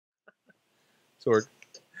Sorg.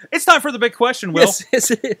 It's time for the big question, Will.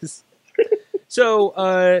 Yes, it is.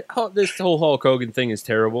 So, this whole Hulk Hogan thing is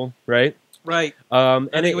terrible, right? Right. And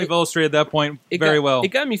I think we've illustrated that point very well. It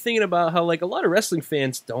got me thinking about how, like, a lot of wrestling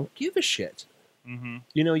fans don't give a shit. Mm-hmm.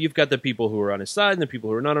 You know, you've got the people who are on his side and the people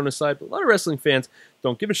who are not on his side, but a lot of wrestling fans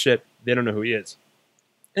don't give a shit. They don't know who he is.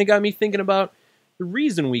 And it got me thinking about the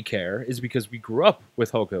reason we care is because we grew up with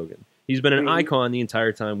Hulk Hogan. He's been an icon the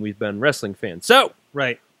entire time we've been wrestling fans. So,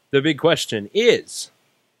 right. The big question is,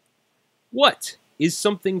 what is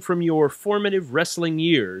something from your formative wrestling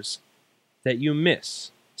years that you miss?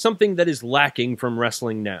 Something that is lacking from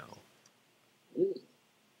wrestling now?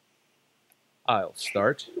 I'll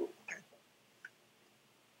start.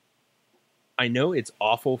 I know it's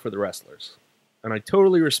awful for the wrestlers, and I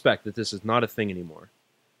totally respect that this is not a thing anymore,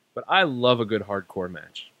 but I love a good hardcore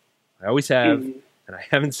match. I always have, and I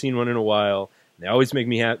haven't seen one in a while. They always make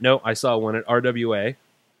me happy. No, I saw one at RWA.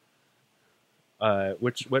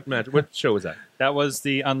 What match? What show was that? That was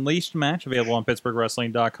the Unleashed match available on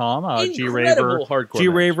PittsburghWrestling.com. Incredible hardcore G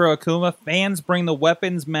match. Raver Akuma. Fans bring the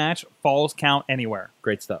weapons match. Falls count anywhere.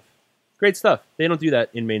 Great stuff. Great stuff. They don't do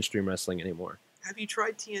that in mainstream wrestling anymore. Have you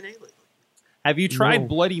tried TNA lately? Have you tried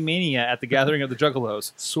Bloody Mania at the Gathering of the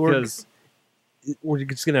Juggalos? Sorg, we're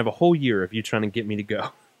just going to have a whole year of you trying to get me to go.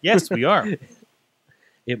 Yes, we are.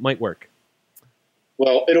 It might work.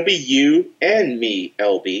 Well, it'll be you and me,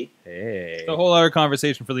 LB. Hey. It's a whole other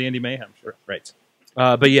conversation for the Indie Mayhem. Sure. Right.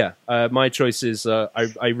 But yeah, my choice is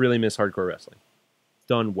I really miss hardcore wrestling.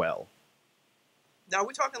 Done well. Now, are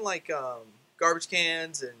we talking like garbage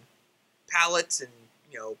cans and pallets and,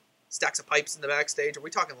 stacks of pipes in the backstage? Are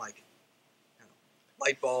we talking like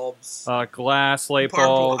light bulbs? Glass, light barbed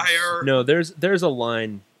bulbs. wire? No, there's a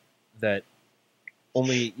line that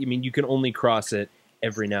you can only cross it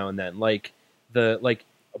every now and then. Like a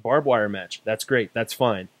barbed wire match. That's great. That's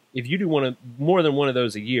fine. If you do more than one of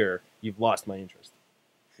those a year, you've lost my interest.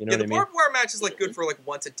 You know what I mean? The barbed wire match is like good for like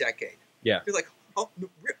once a decade. Yeah. You're like, oh,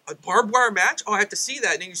 a barbed wire match? Oh, I have to see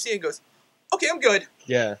that. And then you see it and goes, okay, I'm good.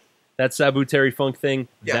 Yeah. That Sabu Terry Funk thing,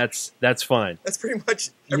 that's fine. That's pretty much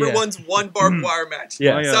everyone's one barbed wire match.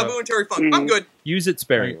 Yeah. Sabu and Terry Funk. I'm good. Use it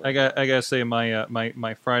sparingly. I gotta say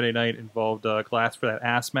my Friday night involved glass for that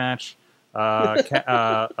ass match,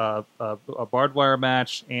 a barbed wire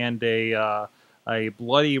match, and a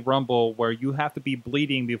bloody rumble where you have to be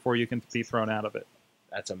bleeding before you can be thrown out of it.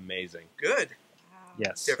 That's amazing. Good.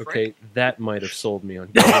 Yes. Different. Okay, that might have sold me on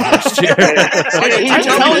next year.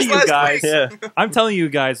 I'm telling you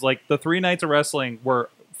guys, like the 3 nights of wrestling were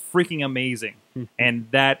freaking amazing, and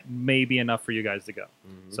that may be enough for you guys to go.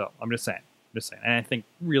 So I'm just saying, and I think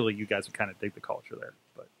really you guys would kind of dig the culture there.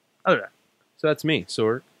 But other than that, so that's me.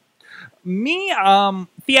 Sorg. Me,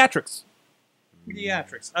 theatrics.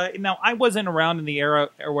 Now I wasn't around in the era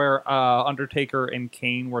where Undertaker and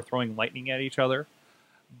Kane were throwing lightning at each other.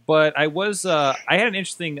 But I was, I had an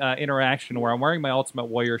interesting interaction where I'm wearing my Ultimate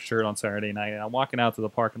Warrior shirt on Saturday night, and I'm walking out to the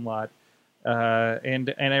parking lot, and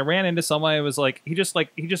I ran into someone. It was like he just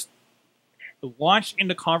launched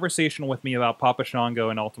into conversation with me about Papa Shango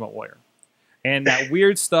and Ultimate Warrior, and that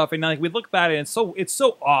weird stuff. And like we look back at it, and it's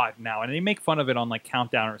so odd now, and they make fun of it on like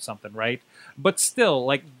Countdown or something, right? But still,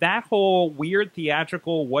 like that whole weird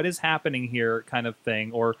theatrical "what is happening here" kind of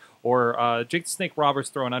thing, or Jake the Snake Roberts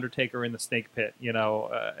throwing Undertaker in the snake pit, and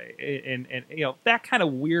that kind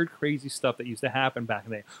of weird, crazy stuff that used to happen back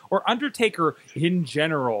in the day, or Undertaker in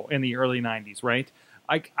general in the early '90s, right?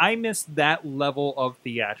 I miss that level of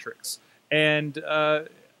theatrics, and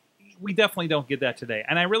we definitely don't get that today.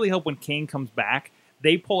 And I really hope when Kane comes back,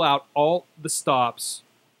 they pull out all the stops,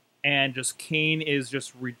 and just Kane is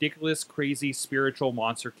just ridiculous, crazy, spiritual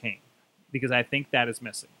monster Kane, because I think that is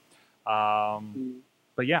missing.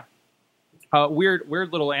 But yeah, weird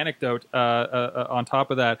little anecdote on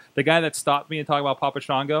top of that. The guy that stopped me and talked about Papa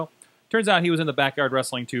Shango, turns out he was in the Backyard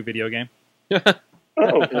Wrestling 2 video game. Oh,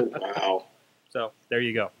 wow. So there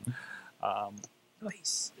you go.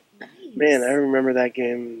 Nice. Man, I remember that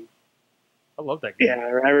game. I love that game. Yeah,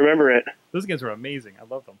 I remember it. Those games were amazing. I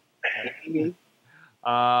love them.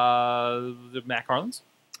 Matt Carlins?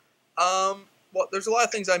 Well, there's a lot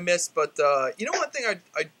of things I miss, but one thing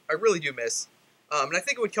I really do miss, and I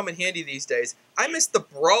think it would come in handy these days, I miss the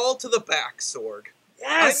brawl to the back, Sorg.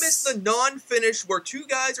 Yes! I miss the non-finish where two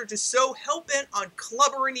guys are just so hell-bent on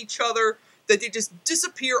clubbering each other that they just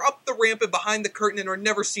disappear up the ramp and behind the curtain and are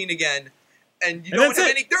never seen again. And you don't have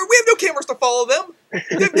any... We have no cameras to follow them.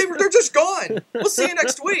 They're just gone. We'll see you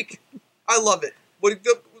next week. I love it.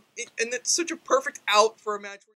 And it's such a perfect out for a match.